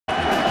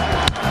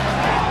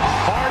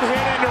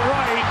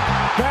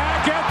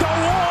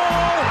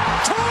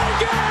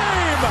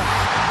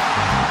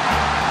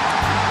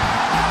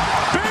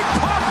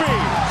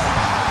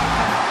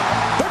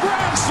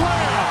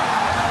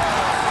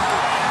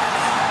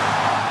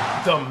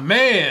The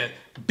man,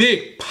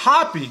 Big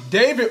Papi,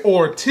 David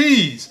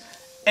Ortiz,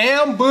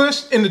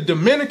 ambushed in the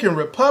Dominican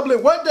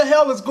Republic. What the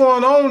hell is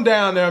going on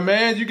down there,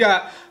 man? You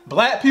got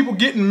black people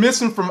getting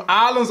missing from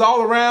islands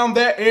all around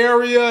that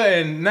area,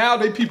 and now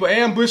they people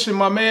ambushing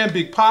my man,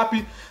 Big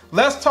Papi.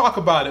 Let's talk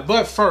about it.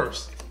 But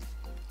first,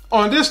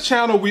 on this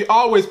channel, we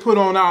always put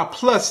on our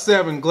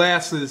 +7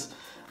 glasses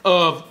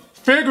of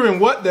figuring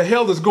what the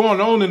hell is going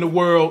on in the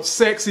world,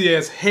 sexy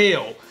as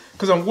hell.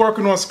 Because I'm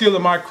working on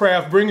skilling my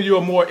craft, bringing you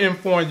a more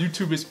informed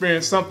YouTube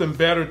experience, something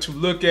better to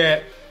look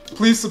at.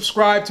 Please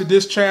subscribe to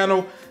this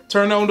channel.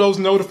 Turn on those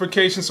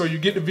notifications so you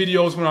get the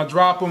videos when I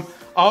drop them.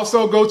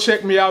 Also, go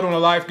check me out on the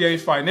Life Game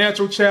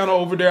Financial channel.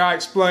 Over there, I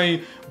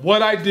explain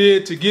what I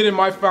did to get in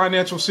my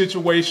financial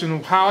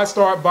situation, how I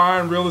started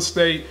buying real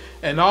estate,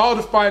 and all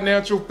the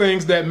financial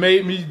things that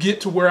made me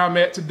get to where I'm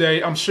at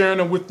today. I'm sharing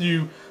them with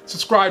you.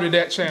 Subscribe to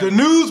that channel. The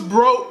news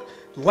broke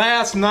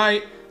last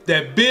night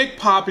that Big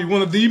Papi,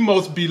 one of the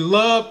most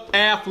beloved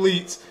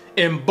athletes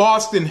in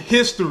Boston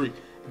history,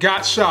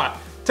 got shot.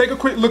 Take a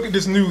quick look at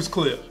this news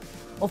clip.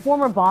 Well,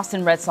 former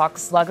Boston Red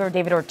Sox slugger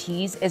David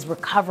Ortiz is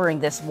recovering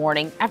this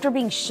morning after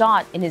being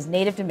shot in his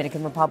native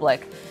Dominican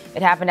Republic.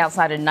 It happened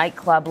outside a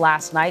nightclub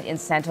last night in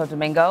Santo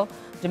Domingo.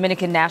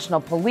 Dominican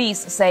National Police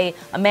say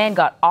a man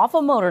got off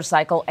a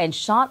motorcycle and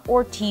shot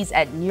Ortiz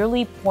at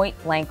nearly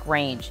point-blank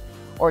range.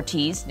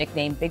 Ortiz,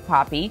 nicknamed Big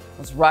Papi,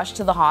 was rushed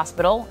to the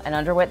hospital and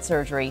underwent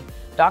surgery.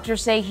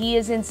 Doctors say he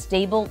is in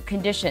stable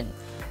condition.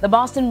 The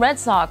Boston Red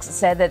Sox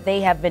said that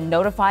they have been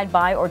notified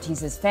by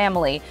Ortiz's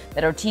family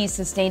that Ortiz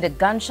sustained a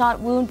gunshot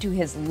wound to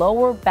his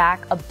lower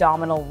back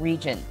abdominal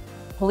region.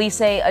 Police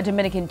say a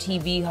Dominican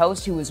TV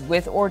host who was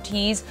with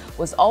Ortiz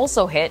was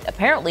also hit,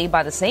 apparently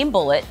by the same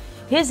bullet.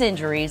 His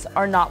injuries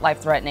are not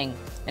life-threatening.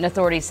 And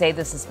authorities say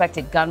the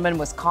suspected gunman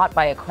was caught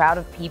by a crowd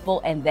of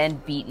people and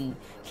then beaten.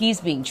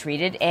 He's being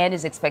treated and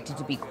is expected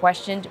to be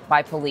questioned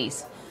by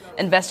police.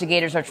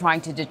 Investigators are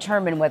trying to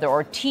determine whether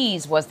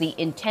Ortiz was the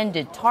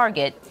intended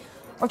target.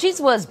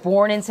 Ortiz was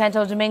born in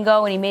Santo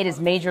Domingo and he made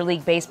his Major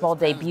League Baseball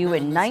debut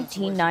in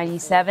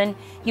 1997.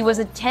 He was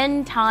a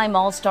 10-time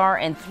All-Star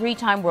and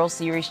 3-time World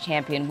Series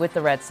champion with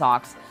the Red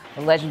Sox.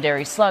 The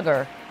legendary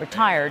slugger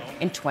retired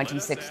in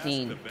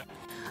 2016.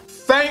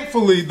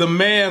 Thankfully, the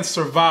man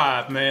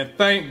survived, man.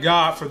 Thank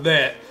God for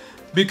that.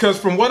 Because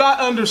from what I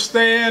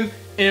understand,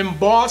 in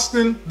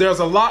Boston, there's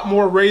a lot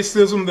more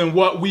racism than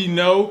what we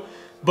know.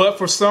 But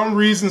for some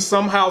reason,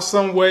 somehow,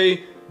 some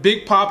way,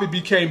 Big Papi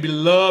became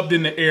beloved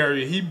in the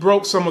area. He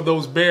broke some of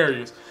those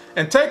barriers.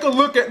 And take a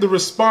look at the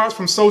response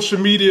from social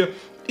media,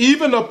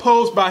 even a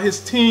post by his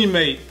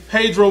teammate,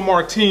 Pedro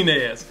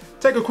Martinez.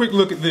 Take a quick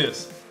look at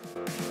this.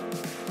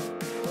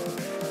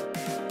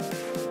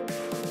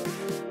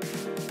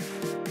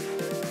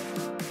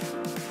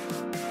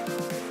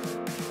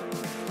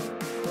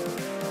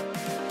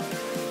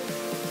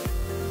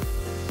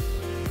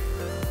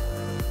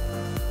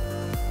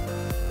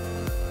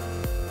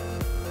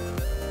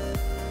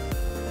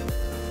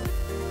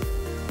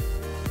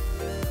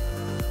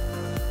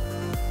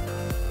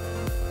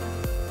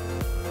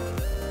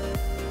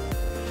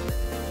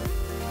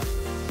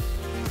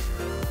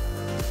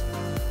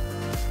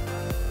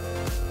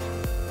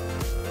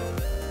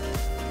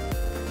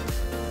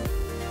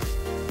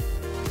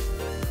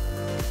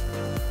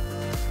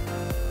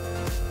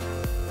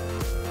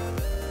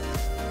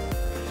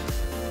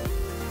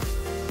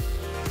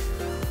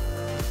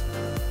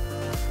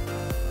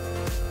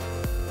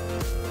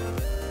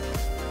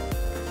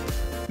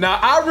 Now,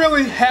 I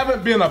really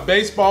haven't been a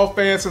baseball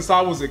fan since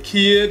I was a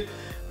kid,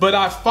 but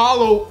I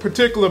follow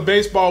particular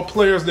baseball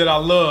players that I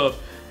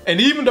love. And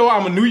even though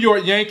I'm a New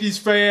York Yankees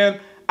fan,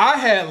 I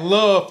had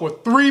love for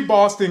 3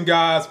 Boston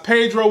guys.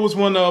 Pedro was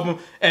one of them,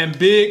 and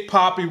Big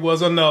Papi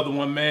was another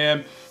one,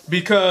 man.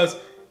 Because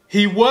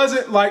he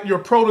wasn't like your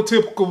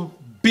prototypical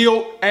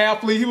built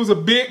athlete. He was a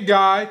big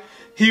guy.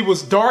 He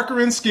was darker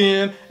in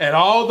skin, and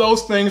all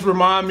those things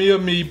remind me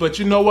of me. But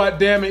you know what,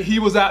 damn it, he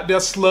was out there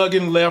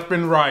slugging left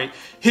and right,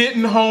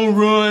 hitting home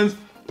runs,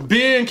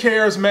 being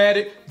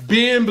charismatic,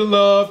 being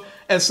beloved.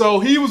 And so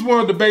he was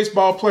one of the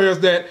baseball players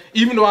that,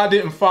 even though I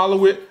didn't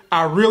follow it,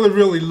 I really,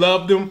 really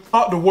loved him,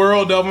 thought the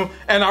world of him.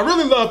 And I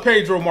really love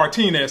Pedro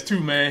Martinez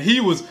too, man.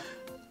 He was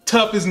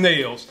tough as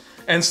nails.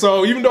 And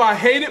so even though I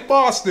hated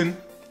Boston,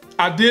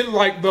 I did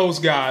like those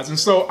guys. And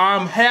so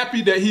I'm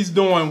happy that he's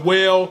doing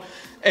well.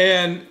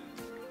 And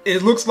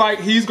it looks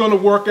like he's going to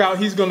work out.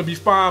 He's going to be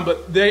fine.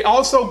 But they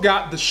also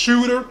got the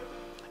shooter,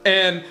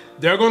 and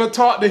they're going to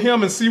talk to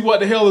him and see what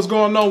the hell is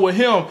going on with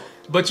him.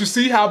 But you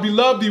see how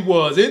beloved he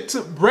was. It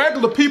took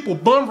regular people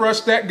bum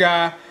rushed that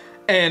guy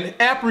and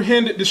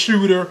apprehended the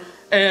shooter.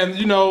 And,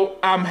 you know,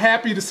 I'm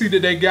happy to see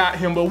that they got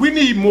him. But we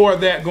need more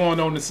of that going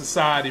on in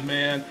society,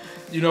 man.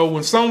 You know,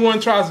 when someone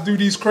tries to do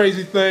these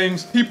crazy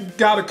things, people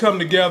got to come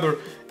together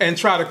and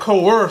try to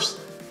coerce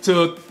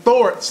to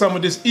thwart some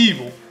of this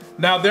evil.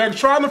 Now, they're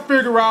trying to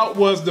figure out,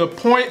 was the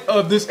point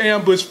of this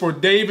ambush for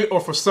David or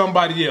for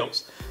somebody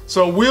else?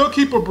 So we'll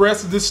keep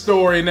abreast of this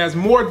story, and as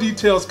more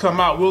details come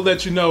out, we'll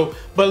let you know.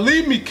 But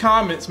leave me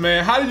comments,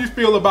 man. How did you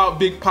feel about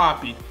Big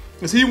Papi?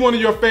 Is he one of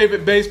your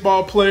favorite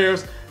baseball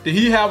players? Did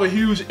he have a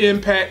huge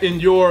impact in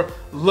your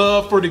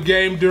love for the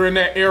game during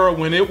that era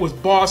when it was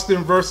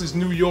Boston versus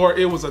New York?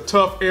 It was a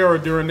tough era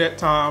during that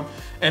time.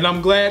 And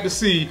I'm glad to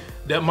see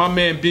that my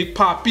man Big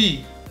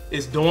Papi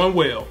is doing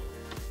well.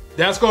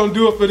 That's going to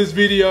do it for this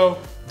video.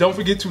 Don't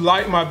forget to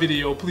like my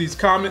video. Please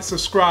comment,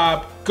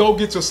 subscribe. Go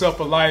get yourself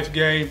a life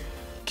game.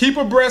 Keep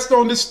abreast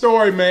on this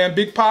story, man.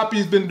 Big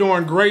Papi's been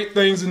doing great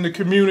things in the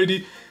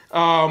community.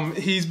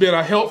 He's been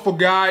a helpful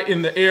guy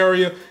in the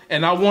area,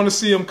 and I want to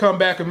see him come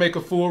back and make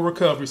a full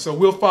recovery. So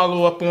we'll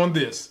follow up on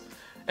this.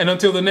 And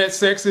until the next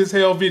Sex is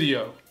Hell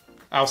video,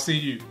 I'll see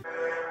you.